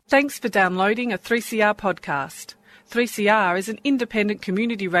Thanks for downloading a 3CR podcast. 3CR is an independent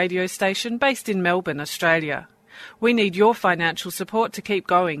community radio station based in Melbourne, Australia. We need your financial support to keep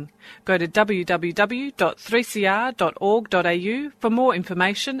going. Go to www.3cr.org.au for more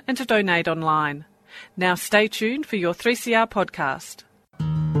information and to donate online. Now stay tuned for your 3CR podcast.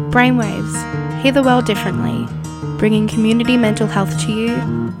 Brainwaves. Hear the world differently. Bringing community mental health to you,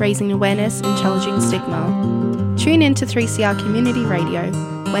 raising awareness and challenging stigma. Tune in to 3CR Community Radio,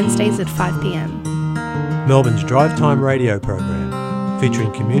 Wednesdays at 5 p.m. Melbourne's drive time radio program,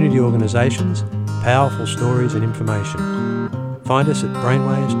 featuring community organisations, powerful stories and information. Find us at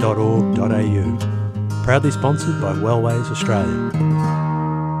brainwaves.org.au. Proudly sponsored by Wellways Australia.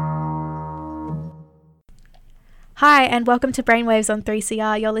 Hi and welcome to Brainwaves on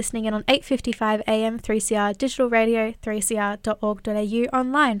 3CR. You're listening in on 8:55 AM 3CR digital radio, 3cr.org.au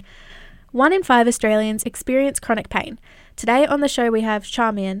online. 1 in 5 Australians experience chronic pain. Today on the show we have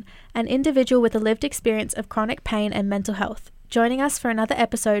Charmian, an individual with a lived experience of chronic pain and mental health, joining us for another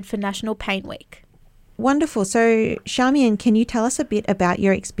episode for National Pain Week. Wonderful. So, Charmian, can you tell us a bit about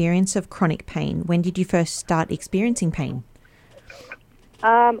your experience of chronic pain? When did you first start experiencing pain?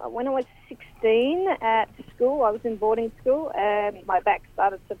 When I was 16 at school, I was in boarding school, and my back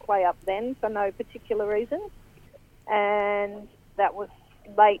started to play up then for no particular reason. And that was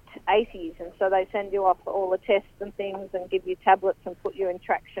late 80s, and so they send you off for all the tests and things and give you tablets and put you in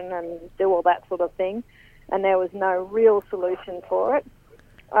traction and do all that sort of thing. And there was no real solution for it.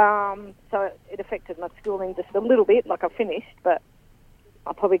 So it affected my schooling just a little bit, like I finished, but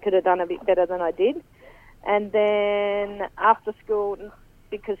I probably could have done a bit better than I did. And then after school,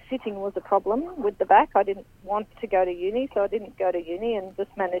 because sitting was a problem with the back, I didn't want to go to uni, so I didn't go to uni and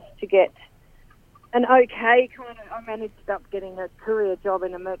just managed to get an okay kind of, I managed up getting a career job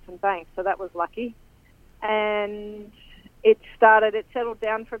in a merchant bank, so that was lucky. And it settled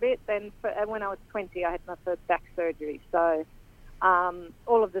down for a bit. Then when I was 20, I had my first back surgery. So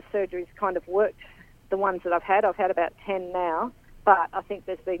all of the surgeries kind of worked, the ones that I've had about 10 now, but I think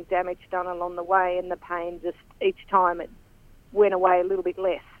there's been damage done along the way, and the pain just each time it went away a little bit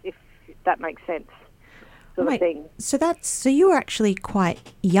less, if that makes sense, sort of thing. So you were actually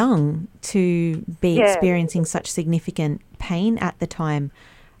quite young to be experiencing such significant pain at the time.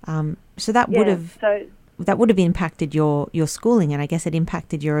 So that would have impacted your schooling, and I guess it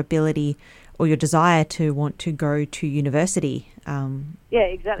impacted your ability or your desire to want to go to university. Yeah,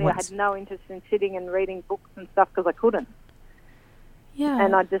 exactly. I had no interest in sitting and reading books and stuff because I couldn't. Yeah.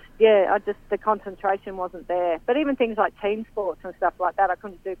 And the concentration wasn't there. But even things like team sports and stuff like that, I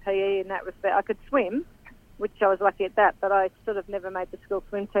couldn't do PE in that respect. I could swim, which I was lucky at that, but I sort of never made the school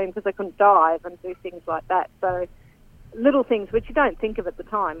swim team because I couldn't dive and do things like that. So little things which you don't think of at the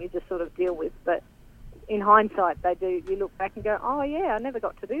time, you just sort of deal with. But in hindsight, they do. You look back and go, oh, yeah, I never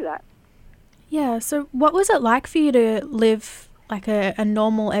got to do that. Yeah, so what was it like for you to live like a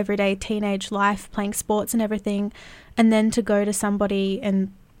normal everyday teenage life, playing sports and everything, and then to go to somebody and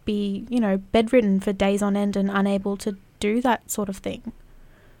be, bedridden for days on end and unable to do that sort of thing?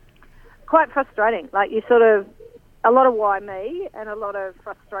 Quite frustrating. Like you sort of, a lot of why me and a lot of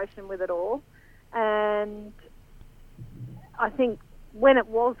frustration with it all. And I think when it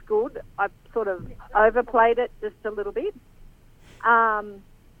was good, I sort of overplayed it just a little bit.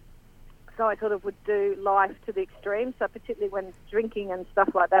 So I sort of would do life to the extreme. So particularly when drinking and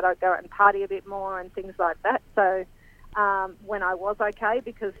stuff like that, I'd go out and party a bit more and things like that. So when I was okay,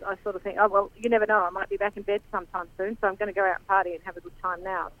 because I sort of think, oh, well, you never know, I might be back in bed sometime soon, so I'm going to go out and party and have a good time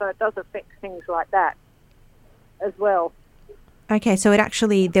now. So it does affect things like that as well. Okay, so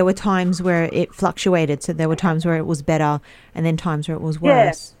there were times where it fluctuated. So there were times where it was better and then times where it was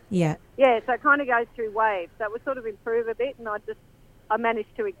worse. Yeah, so it kind of goes through waves. So it would sort of improve a bit, and I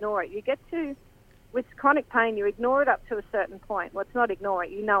managed to ignore it. With chronic pain, you ignore it up to a certain point. Well, it's not ignore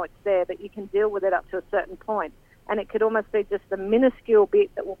it, you know it's there, but you can deal with it up to a certain point. And it could almost be just a minuscule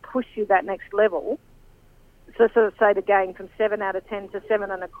bit that will push you that next level. So sort of say to gain from 7 out of 10 to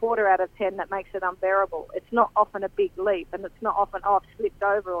 7.25 out of 10, that makes it unbearable. It's not often a big leap, and it's not often, I've slipped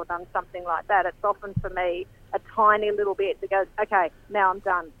over or done something like that. It's often for me a tiny little bit that goes, okay, now I'm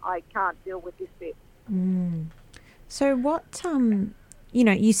done. I can't deal with this bit. So what,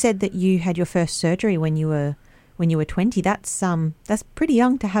 you said that you had your first surgery when you were 20. That's pretty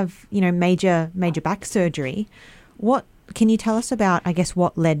young to have, major back surgery. What can you tell us about, I guess,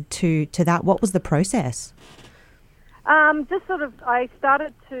 what led to that? What was the process? Just sort of, I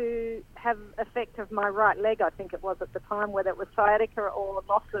started to have effect of my right leg, I think it was at the time, whether it was sciatica or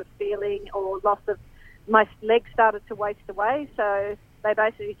loss of feeling or loss of, my leg started to waste away. So they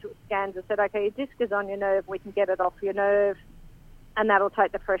basically took scans and said, okay, your disc is on your nerve, we can get it off your nerve. and that'll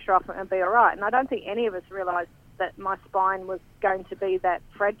take the pressure off and be all right. And I don't think any of us realised that my spine was going to be that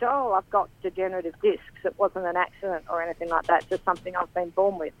fragile. I've got degenerative discs. It wasn't an accident or anything like that, just something I've been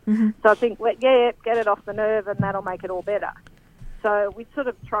born with. Mm-hmm. So I think, well, yeah, get it off the nerve and that'll make it all better. So we sort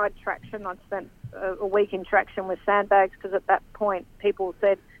of tried traction. I spent a week in traction with sandbags because at that point people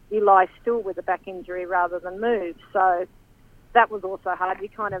said you lie still with a back injury rather than move. So that was also hard. You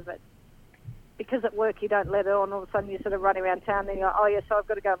kind of, because at work you don't let it on, all of a sudden you're sort of running around town and you're like, oh yeah, so I've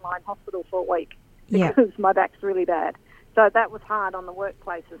got to go and lie in hospital for a week because my back's really bad. So that was hard on the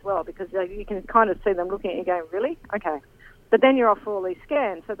workplace as well because you can kind of see them looking at you going, really? Okay. But then you're off for all these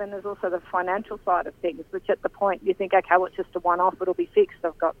scans. So then there's also the financial side of things, which at the point you think, okay, well, it's just a one-off. It'll be fixed.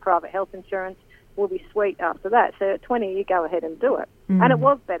 I've got private health insurance. We'll be sweet after that. So at 20, you go ahead and do it. Mm. And it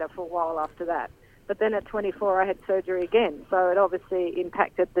was better for a while after that. But then at 24, I had surgery again. So it obviously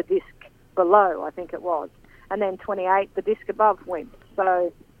impacted the disc below, I think it was. And then 28, the disc above went.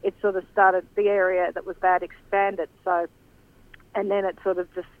 So it sort of started, the area that was bad expanded. So, and then it sort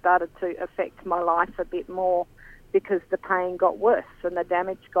of just started to affect my life a bit more because the pain got worse and the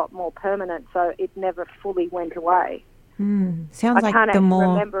damage got more permanent. So it never fully went away. Sounds like I the more...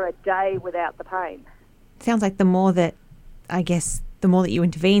 can't remember a day without the pain. Sounds like the more that, I guess, the more that you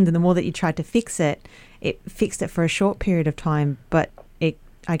intervened and the more that you tried to fix it fixed it for a short period of time, but it,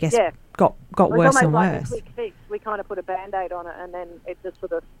 I guess, got worse and worse. Like a quick fix. We kind of put a Band-Aid on it and then it just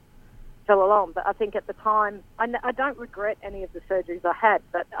sort of fell along. But I think at the time, I don't regret any of the surgeries I had,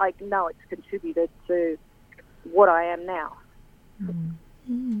 but I know it's contributed to what I am now,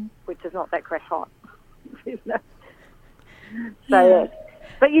 which is not that crash hot. So,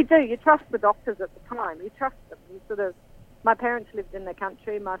 but you trust the doctors at the time. You trust them. You sort of, my parents lived in the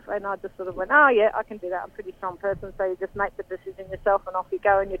country, and I just sort of went, oh yeah, I can do that. I'm a pretty strong person. So you just make the decision yourself and off you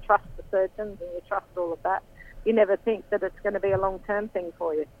go, and you trust the surgeons and you trust all of that. You never think that it's going to be a long-term thing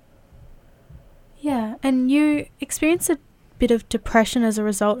for you. Yeah, and you experienced a bit of depression as a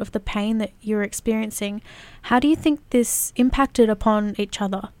result of the pain that you were experiencing. How do you think this impacted upon each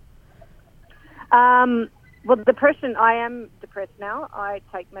other? Well, depression, I am depressed now. I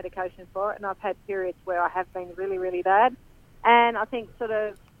take medication for it, and I've had periods where I have been really, really bad. And I think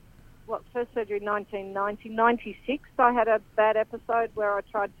first surgery 1990, 96, I had a bad episode where I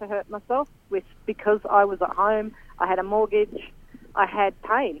tried to hurt myself because I was at home, I had a mortgage, I had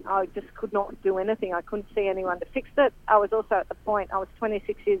pain. I just could not do anything. I couldn't see anyone to fix it. I was also at the point, I was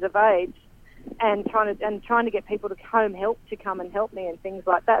 26 years of age, and trying to get people to come and help me and things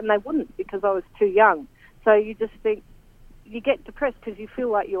like that, and they wouldn't because I was too young. So you just think, you get depressed because you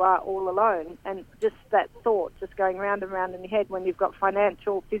feel like you are all alone, and just that thought just going round and round in your head when you've got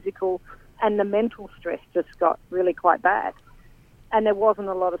financial, physical, and the mental stress just got really quite bad. And there wasn't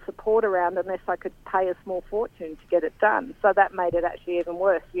a lot of support around unless I could pay a small fortune to get it done. So that made it actually even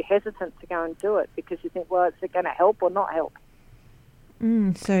worse. You're hesitant to go and do it because you think, well, is it going to help or not help?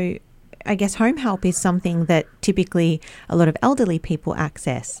 So I guess home help is something that typically a lot of elderly people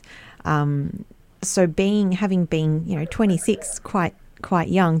access. So having been 26, quite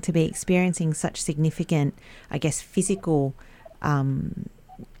young to be experiencing such significant, I guess, physical,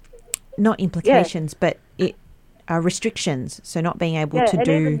 not implications, but restrictions. So not being able to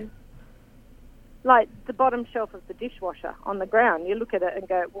do... Even, like the bottom shelf of the dishwasher on the ground, you look at it and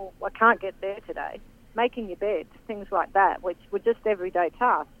go, well, I can't get there today. Making your bed, things like that, which were just everyday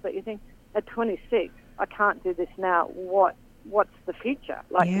tasks. But you think, at 26, I can't do this now. What's the future?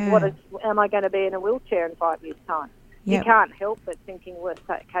 Like, am I going to be in a wheelchair in 5 years' time? Yep. You can't help but thinking worst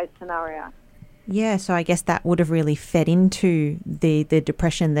case scenario. Yeah, so I guess that would have really fed into the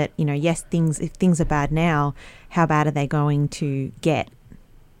depression that, yes, if things are bad now, how bad are they going to get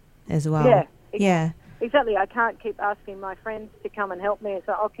as well? Yeah. Exactly. I can't keep asking my friends to come and help me and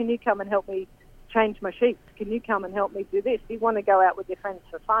say, oh, can you come and help me change my sheets? Can you come and help me do this? You want to go out with your friends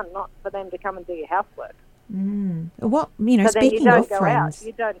for fun, not for them to come and do your housework. What, so speaking of friends,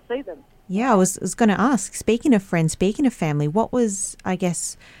 you don't see them. Yeah, I was going to ask, speaking of friends, speaking of family, what was, I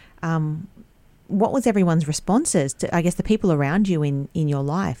guess, what was everyone's responses to, I guess, the people around you in your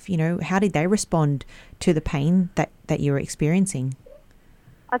life? How did they respond to the pain that you were experiencing?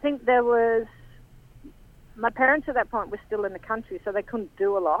 I think my parents at that point were still in the country, so they couldn't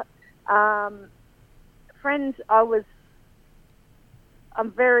do a lot. Friends, I'm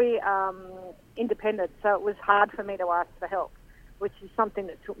very independent, so it was hard for me to ask for help, which is something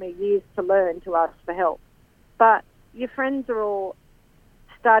that took me years to learn to ask for help. But your friends are all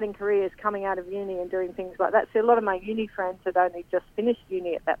starting careers, coming out of uni and doing things like that. So a lot of my uni friends had only just finished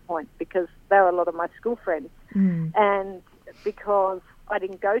uni at that point because they were a lot of my school friends. And because I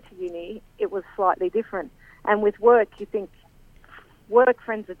didn't go to uni, it was slightly different. And with work, you think work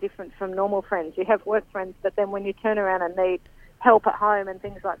friends are different from normal friends. You have work friends, but then when you turn around and need help at home and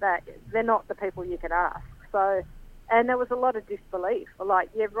things like that, they're not the people you can ask. So, and there was a lot of disbelief. Like,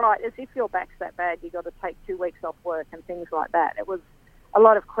 yeah, right, as if your back's that bad, you've got to take 2 weeks off work and things like that. It was a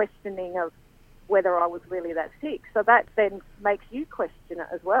lot of questioning of whether I was really that sick. So that then makes you question it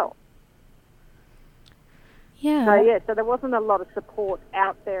as well. Yeah. So there wasn't a lot of support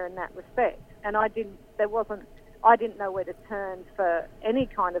out there in that respect. And I didn't know where to turn for any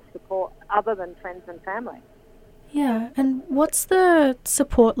kind of support other than friends and family. Yeah, and what's the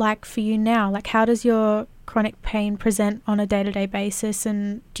support like for you now? Like, how does your chronic pain present on a day-to-day basis,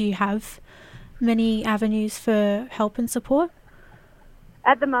 and do you have many avenues for help and support?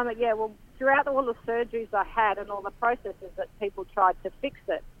 At the moment, yeah, well, throughout all the surgeries I had and all the processes that people tried to fix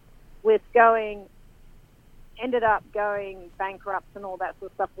it with ended up going bankrupt and all that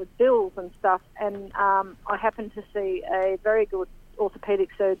sort of stuff with bills and stuff, and I happened to see a very good orthopaedic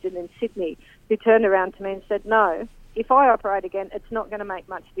surgeon in Sydney who turned around to me and said, no, if I operate again, it's not going to make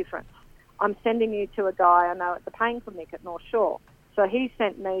much difference. I'm sending you to a guy I know at the pain clinic at North Shore. So he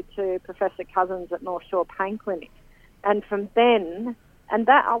sent me to Professor Cousins at North Shore Pain Clinic. And from then, and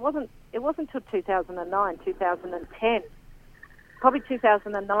that it wasn't until 2009, 2010, probably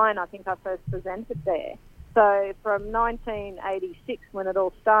 2009 I think I first presented there. So from 1986 when it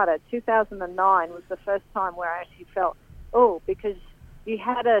all started, 2009 was the first time where I actually felt, because you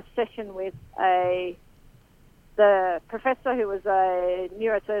had a session with the professor who was a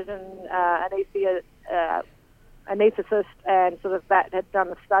neurosurgeon, anaesthetist, and sort of that had done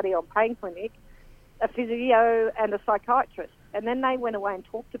a study on pain clinic, a physio and a psychiatrist. And then they went away and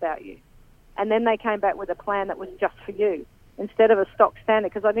talked about you. And then they came back with a plan that was just for you, instead of a stock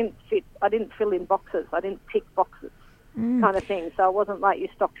standard, because I didn't fill in boxes, I didn't tick boxes kind of thing, so I wasn't like your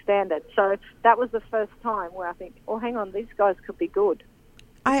stock standard. So that was the first time where I think, hang on, these guys could be good.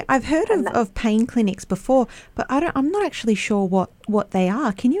 I've heard of pain clinics before, but I'm not actually sure what they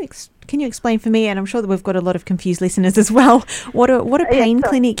are. Can you explain for me? And I'm sure that we've got a lot of confused listeners as well. What a pain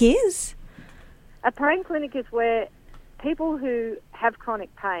clinic is? A pain clinic is where people who have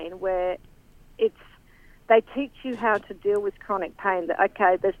chronic pain, where they teach you how to deal with chronic pain. That,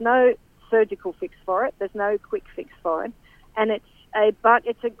 okay, there's no surgical fix for it. There's no quick fix for it, and it's a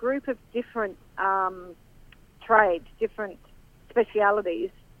group of different trades, different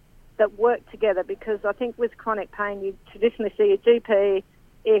specialities that work together. Because I think with chronic pain, you traditionally see a GP.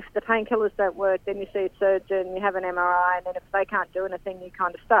 If the painkillers don't work, then you see a surgeon. You have an MRI, and then if they can't do anything, you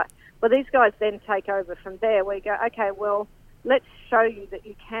kind of start. Well, these guys then take over from there, where you go, okay, well, let's show you that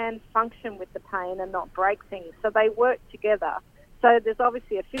you can function with the pain and not break things. So they work together. So there's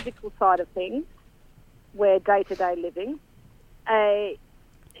obviously a physical side of things, where day-to-day living.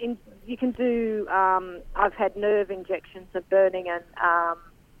 You can do, I've had nerve injections of burning and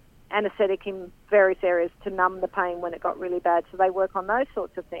anaesthetic in various areas to numb the pain when it got really bad. So they work on those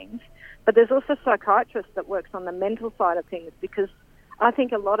sorts of things. But there's also psychiatrists that works on the mental side of things, because I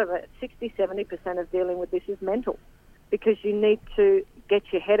think a lot of it, 60-70% of dealing with this is mental. Because you need to get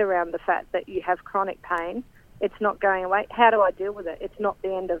your head around the fact that you have chronic pain. It's not going away. How do I deal with it? It's not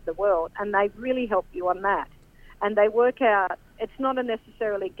the end of the world. And they really help you on that. And they work out, it's not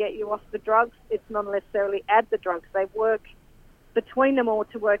necessarily get you off the drugs. It's not necessarily add the drugs. They work between them all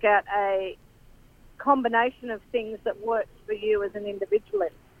to work out a combination of things that works for you as an individual.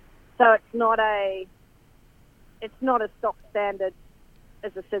 So it's not a stock standard,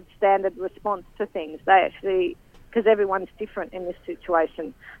 as I said, standard response to things. They actually, because everyone's different in this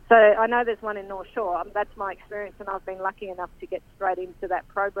situation. So I know there's one in North Shore. That's my experience, and I've been lucky enough to get straight into that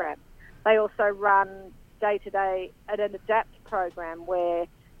program. They also run day-to-day at an ADAPT program where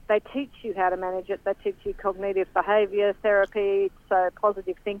they teach you how to manage it. They teach you cognitive behaviour therapy, so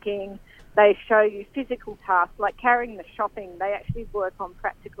positive thinking. They show you physical tasks like carrying the shopping. They actually work on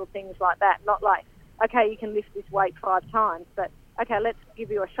practical things like that, not like, okay, you can lift this weight 5 times, but okay, let's give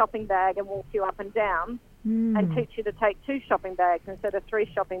you a shopping bag and walk you up and down and teach you to take 2 shopping bags instead of 3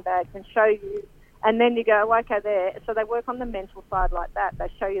 shopping bags and show you. And then you go, okay, there. So they work on the mental side like that. They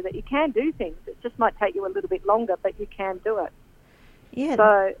show you that you can do things. It just might take you a little bit longer, but you can do it. Yeah,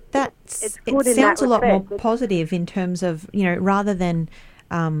 so it sounds a lot more positive in terms of, rather than,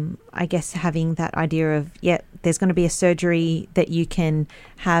 I guess, having that idea of, there's going to be a surgery that you can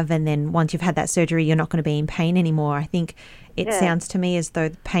have, and then once you've had that surgery, you're not going to be in pain anymore. I think it sounds to me as though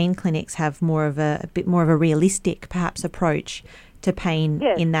the pain clinics have more of a bit more of a realistic, perhaps, approach to pain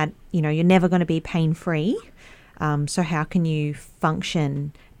in that, you're never going to be pain-free. So how can you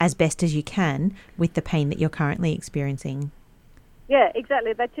function as best as you can with the pain that you're currently experiencing? Yeah,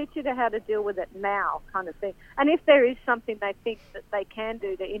 exactly. They teach you how to deal with it now, kind of thing. And if there is something they think that they can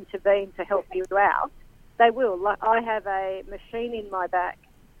do to intervene to help you out, they will. Like, I have a machine in my back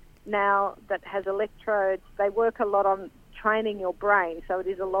now that has electrodes. They work a lot on training your brain, so it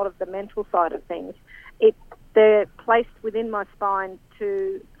is a lot of the mental side of things. They're placed within my spine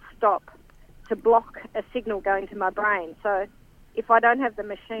to block a signal going to my brain. So if I don't have the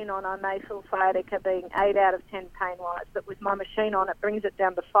machine on, I may feel sciatica being 8 out of 10 pain-wise, but with my machine on, it brings it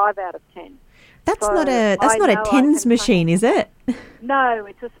down to 5 out of 10. That's not a TENS machine, is it? No,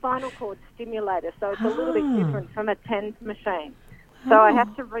 it's a spinal cord stimulator, so it's a little bit different from a TENS machine. So I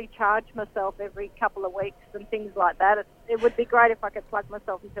have to recharge myself every couple of weeks and things like that. It would be great if I could plug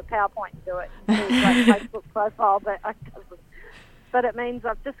myself into PowerPoint and do it and do a great Facebook profile, but I doesn't. But it means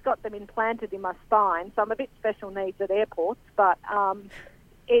I've just got them implanted in my spine, so I'm a bit special needs at airports, but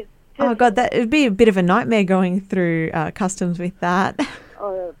it's just... Oh, God, that would be a bit of a nightmare going through customs with that.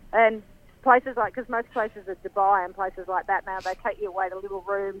 And places like, because most places are Dubai and places like that now, they take you away to little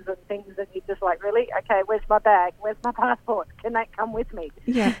rooms and things, and you're just like, really? Okay, where's my bag? Where's my passport? Can that come with me?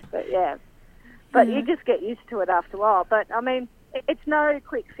 Yeah. But you just get used to it after a while. But, I mean, it's no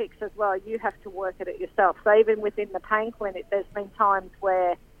quick fix as well. You have to work at it yourself. So even within the pain clinic, there's been times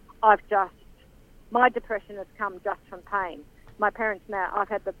where my depression has come just from pain. My parents now, I've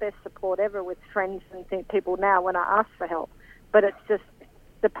had the best support ever with friends and people now when I ask for help. But it's just,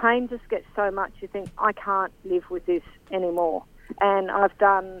 the pain just gets so much, you think, I can't live with this anymore. And I've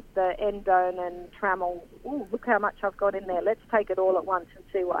done the endone and tramal. Ooh, look how much I've got in there. Let's take it all at once and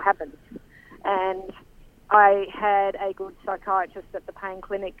see what happens. And I had a good psychiatrist at the pain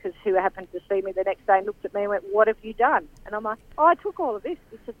clinic who happened to see me the next day and looked at me and went, what have you done? And I'm like, I took all of this.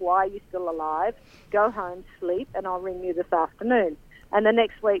 He said, why are you still alive? Go home, sleep, and I'll ring you this afternoon. And the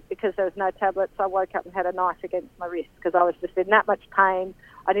next week, because there was no tablets, I woke up and had a knife against my wrist because I was just in that much pain.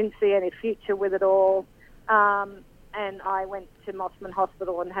 I didn't see any future with it all. And I went to Mossman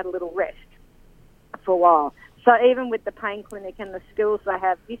Hospital and had a little rest for a while. So even with the pain clinic and the skills they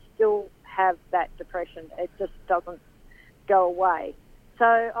have, you still have that depression. It just doesn't go away. So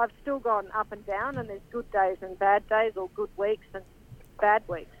I've still gone up and down, and there's good days and bad days, or good weeks and bad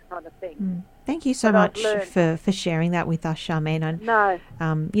weeks kind of thing. Thank you so much for sharing that with us, Charmaine.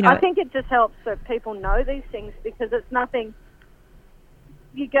 I think it just helps so people know these things, because it's nothing.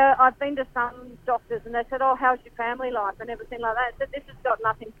 I've been to some doctors and they said, oh, how's your family life and everything like that. I said, this has got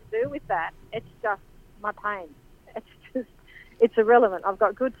nothing to do with that. It's just my pain. It's irrelevant. I've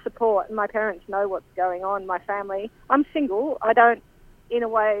got good support and my parents know what's going on. My family, I'm single. In a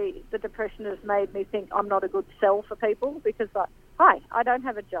way, the depression has made me think I'm not a good sell for people, because I don't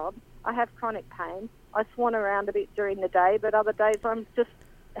have a job. I have chronic pain. I swan around a bit during the day, but other days I'm just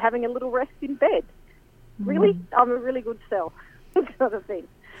having a little rest in bed. Really? I'm a really good sell. Sort of thing.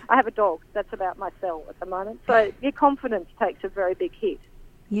 I have a dog. That's about my cell at the moment. So your confidence takes a very big hit.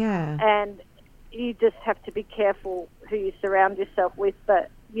 Yeah. And you just have to be careful who you surround yourself with, but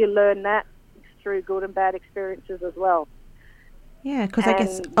you learn that through good and bad experiences as well. Yeah, because I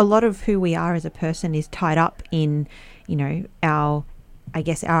guess a lot of who we are as a person is tied up in, our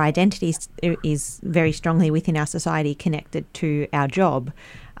identity is very strongly within our society connected to our job,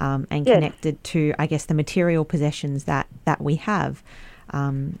 and connected to, I guess, the material possessions that we have.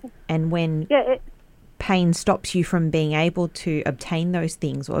 And when pain stops you from being able to obtain those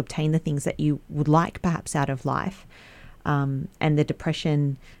things, or obtain the things that you would like perhaps out of life, and the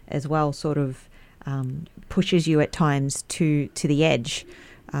depression as well sort of pushes you at times to the edge,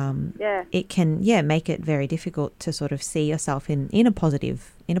 it can make it very difficult to sort of see yourself in a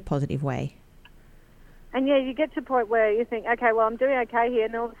positive way. And you get to a point where you think, okay, well, I'm doing okay here,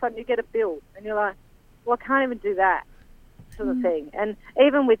 and all of a sudden you get a bill and you're like, well, I can't even do that sort of thing. And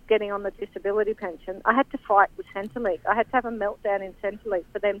even with getting on the disability pension, I had to fight with Centrelink. I had to have a meltdown in Centrelink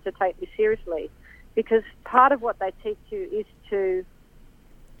for them to take me seriously, because part of what they teach you is to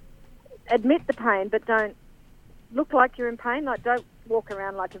admit the pain, but don't look like you're in pain. Like, don't walk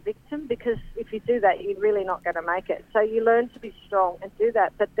around like a victim, because if you do that, you're really not going to make it. So you learn to be strong and do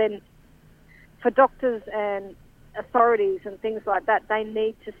that. But then for doctors and authorities and things like that, they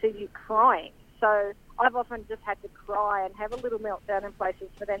need to see you crying. So I've often just had to cry and have a little meltdown in places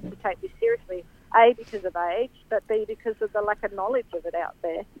for them to take me seriously, A, because of age, but B, because of the lack of knowledge of it out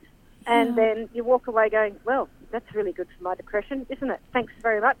there. And then you walk away going, well, that's really good for my depression, isn't it? Thanks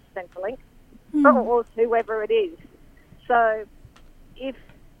very much, Centrelink, or whoever it is. So it's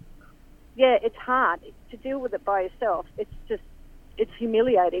hard to deal with it by yourself. It's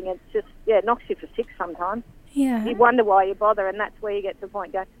humiliating. It's just, knocks you for six sometimes. Yeah. You wonder why you bother, and that's where you get to the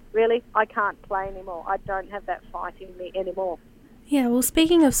point going, really, I can't play anymore. I don't have that fight in me anymore. Yeah, well,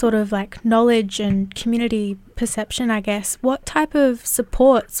 speaking of sort of like knowledge and community perception, I guess, what type of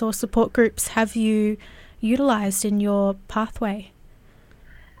supports or support groups have you utilised in your pathway?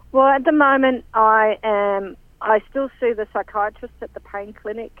 Well, at the moment, I still see the psychiatrist at the pain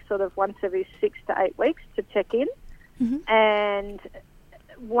clinic sort of once every 6 to 8 weeks to check in. Mm-hmm. And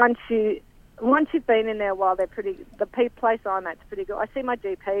once you've been in there a while, the place I'm at's pretty good. I see my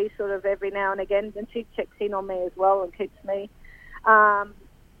GP sort of every now and again, and she checks in on me as well and keeps me.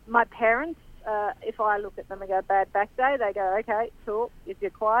 My parents, if I look at them and go, bad back day, they go, okay, talk if you're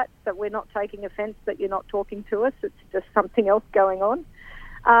quiet, but we're not taking offence that you're not talking to us. It's just something else going on.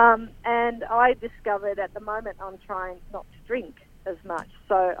 And I discovered at the moment I'm trying not to drink as much.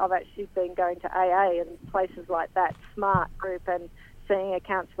 So I've actually been going to AA and places like that, SMART group, and seeing a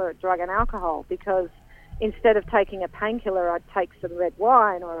counsellor at drug and alcohol, because instead of taking a painkiller, I'd take some red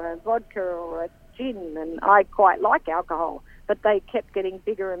wine or a vodka or a gin, and I quite like alcohol, but they kept getting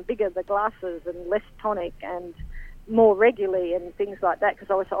bigger and bigger, the glasses, and less tonic and more regularly and things like that,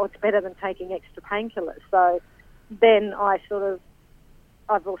 because I was it's better than taking extra painkillers. So then I've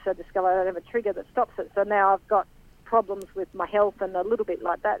also discovered I don't have a trigger that stops it, so now I've got problems with my health and a little bit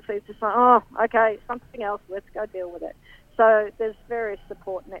like that, so it's just like, oh, okay, something else, let's go deal with it. So there's various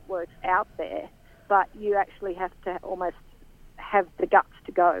support networks out there, but you actually have to almost have the guts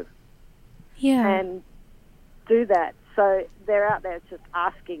to go and do that. So they're out there just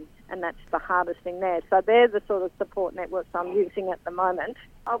asking, and that's the hardest thing there. So they're the sort of support networks I'm using at the moment.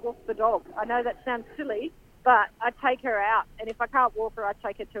 I walk the dog. I know that sounds silly, but I take her out, and if I can't walk her, I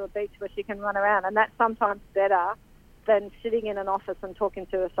take her to a beach where she can run around, and that's sometimes better than sitting in an office and talking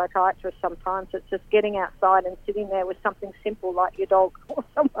to a psychiatrist. Sometimes it's just getting outside and sitting there with something simple like your dog or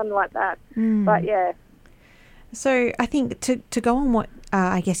someone like that. But yeah. So I think to go on what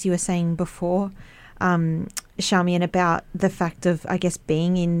I guess you were saying before, Charmian, about the fact of, I guess,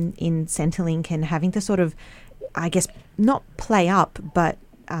 being in Centrelink and having to sort of, I guess, not play up, but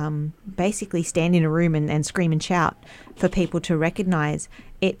basically stand in a room and scream and shout for people to recognise.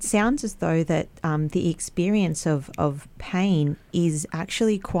 It sounds as though that the experience of pain is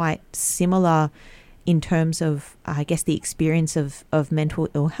actually quite similar in terms of, I guess, the experience of mental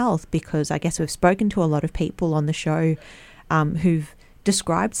ill health, because I guess we've spoken to a lot of people on the show who've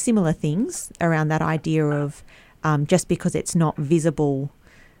described similar things around that idea of just because it's not visible,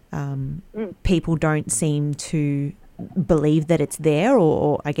 people don't seem to believe that it's there,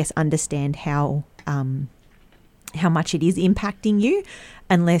 or I guess understand how much it is impacting you,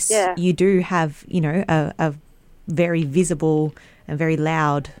 unless you do have, a very visible and very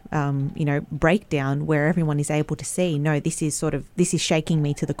loud, breakdown where everyone is able to see, no, this is shaking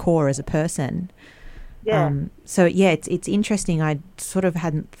me to the core as a person. Yeah. It's interesting. I sort of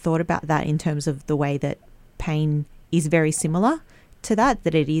hadn't thought about that in terms of the way that pain is very similar to that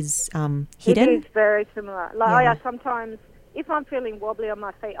it is hidden. It is very similar. Sometimes, if I'm feeling wobbly on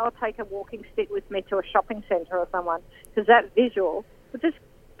my feet, I'll take a walking stick with me to a shopping centre or someone, because that visual, but just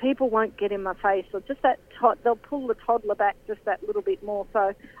people won't get in my face, or just that they'll pull the toddler back just that little bit more,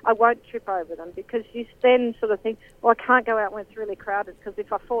 so I won't trip over them, because you then sort of think, well, I can't go out when it's really crowded, because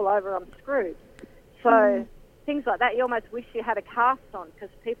if I fall over, I'm screwed. So things like that, you almost wish you had a cast on, because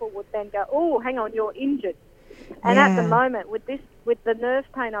people would then go, oh, hang on, you're injured. And at the moment, with the nerve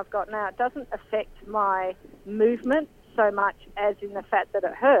pain I've got now, it doesn't affect my movement so much as in the fact that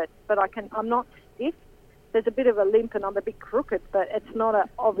it hurts, but I'm not stiff. There's a bit of a limp and I'm a bit crooked, but it's not an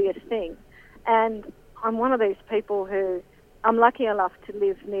obvious thing. And I'm one of these people who, I'm lucky enough to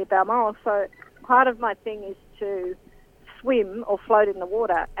live near Balmoral, so part of my thing is to swim or float in the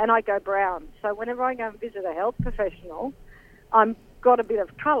water, and I go brown. So whenever I go and visit a health professional, I've got a bit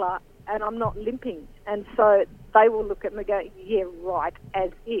of colour and I'm not limping. And so they will look at me and go, yeah, right,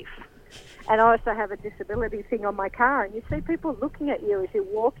 as if. And I also have a disability thing on my car, and you see people looking at you as you're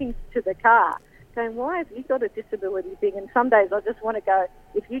walking to the car, going, why have you got a disability thing? And some days I just want to go,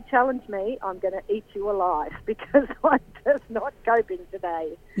 if you challenge me, I'm going to eat you alive, because I'm just not coping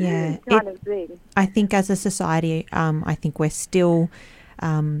today. Yeah. Kind of thing. I think as a society, I think we still,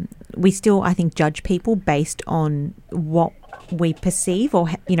 I think, judge people based on what we perceive or,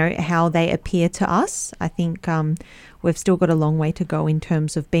 how they appear to us. I think we've still got a long way to go in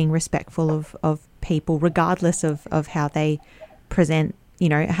terms of being respectful of people, regardless of how they present,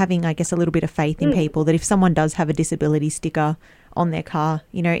 having, I guess, a little bit of faith in people, that if someone does have a disability sticker on their car,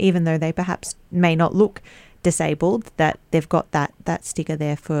 even though they perhaps may not look disabled, that they've got that sticker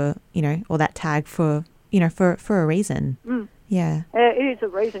there for, or that tag for, for a reason. Yeah. It is a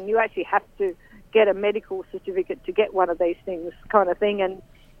reason. You actually have to get a medical certificate to get one of these things, kind of thing, and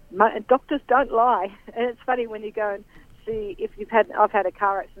doctors don't lie. And it's funny when you go and see if I've had a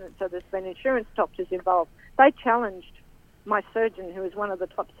car accident, so there's been insurance doctors involved. They challenged my surgeon, who is one of the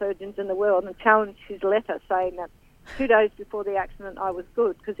top surgeons in the world, and challenged his letter saying that 2 days before the accident I was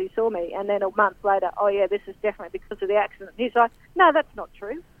good because he saw me, and then a month later, oh yeah, this is definitely because of the accident. He's like, no, that's not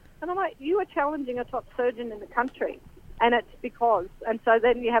true. And I'm like, you are challenging a top surgeon in the country, and it's because, and so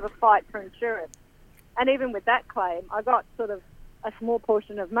then you have a fight for insurance. And even with that claim, I got sort of a small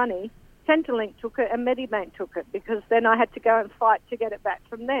portion of money. Centrelink took it and Medibank took it, because then I had to go and fight to get it back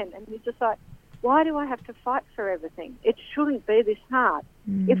from them. And you're just like, why do I have to fight for everything? It shouldn't be this hard.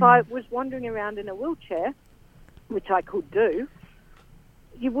 If I was wandering around in a wheelchair, which I could do,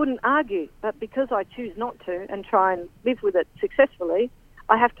 you wouldn't argue. But because I choose not to and try and live with it successfully,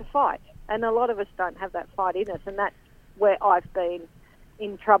 I have to fight. And a lot of us don't have that fight in us, and that's where I've been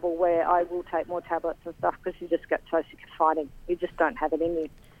in trouble, where I will take more tablets and stuff because you just get so sick of fighting. You just don't have it in you.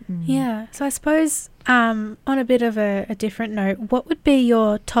 Yeah, so I suppose on a bit of a different note, what would be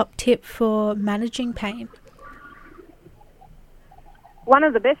your top tip for managing pain? One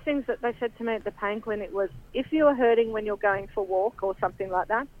of the best things that they said to me at the pain clinic was, if you're hurting when you're going for a walk or something like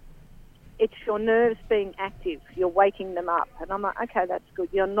that, it's your nerves being active. You're waking them up. And I'm like, okay, that's good.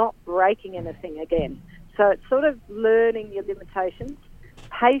 You're not breaking anything again. So it's sort of learning your limitations.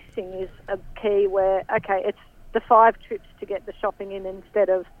 Pacing is a key where, okay, it's the 5 trips to get the shopping in instead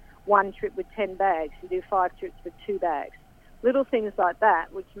of 1 trip with 10 bags. You do 5 trips with 2 bags. Little things like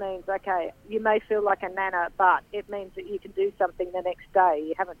that, which means, okay, you may feel like a nana, but it means that you can do something the next day.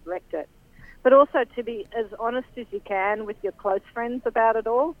 You haven't wrecked it. But also to be as honest as you can with your close friends about it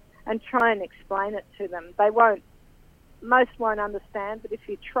all and try and explain it to them. Most won't understand, but if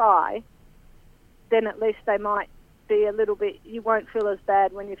you try, then at least they might be a little bit, you won't feel as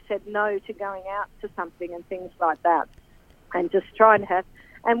bad when you've said no to going out to something and things like that. And just try and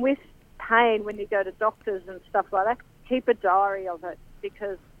and with pain, when you go to doctors and stuff like that, keep a diary of it,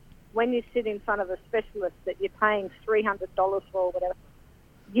 because when you sit in front of a specialist that you're paying $300 for or whatever,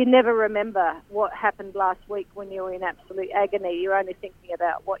 you never remember what happened last week when you were in absolute agony. You're only thinking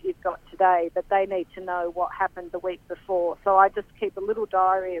about what you've got today, but they need to know what happened the week before. So I just keep a little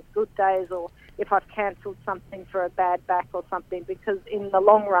diary of good days, or if I've cancelled something for a bad back or something, because in the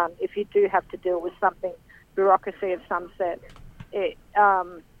long run, if you do have to deal with something, bureaucracy of some set, it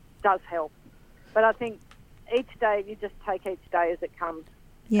does help. But I think each day, you just take each day as it comes.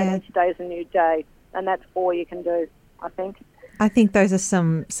 Yeah. And each day is a new day, and that's all you can do, I think. I think those are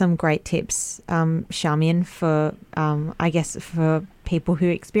some great tips, Charmian, for I guess for people who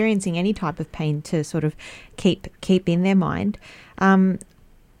are experiencing any type of pain to sort of keep in their mind.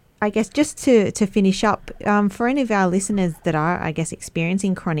 I guess just to finish up, for any of our listeners that are, I guess,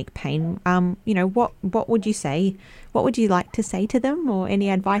 experiencing chronic pain, what would you say? What would you like to say to them, or any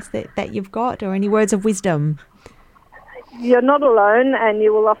advice that you've got, or any words of wisdom? You're not alone, and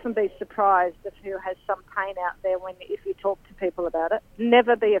you will often be surprised of who has some pain out there if you talk to people about it.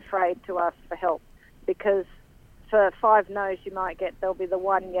 Never be afraid to ask for help, because for 5 no's you might get, there'll be the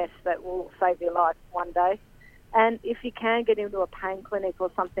one yes that will save your life one day. And if you can get into a pain clinic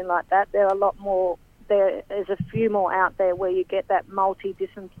or something like that, there are a lot more. There is a few more out there where you get that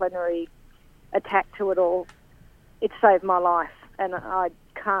multidisciplinary attack to it all. It saved my life, and I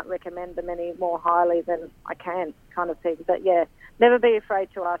can't recommend them any more highly than I can, kind of thing. But yeah, never be afraid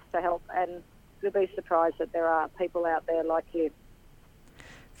to ask for help, and you'll be surprised that there are people out there like you.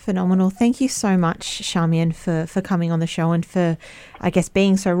 Phenomenal. Thank you so much, Charmian, for coming on the show and for, I guess,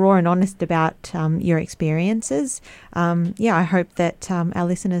 being so raw and honest about your experiences. I hope that our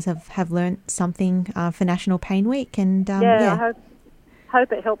listeners have learnt something for National Pain Week. And I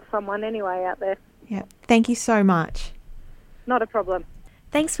hope it helps someone anyway out there. Yeah. Thank you so much. Not a problem.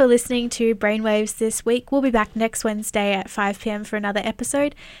 Thanks for listening to Brainwaves this week. We'll be back next Wednesday at 5 p.m. for another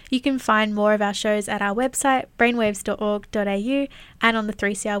episode. You can find more of our shows at our website, brainwaves.org.au, and on the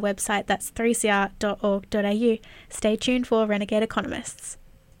 3CR website, that's 3cr.org.au. Stay tuned for Renegade Economists.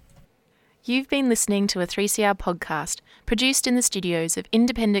 You've been listening to a 3CR podcast produced in the studios of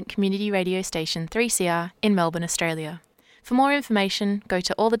independent community radio station 3CR in Melbourne, Australia. For more information, go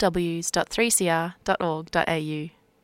to allthews.3cr.org.au.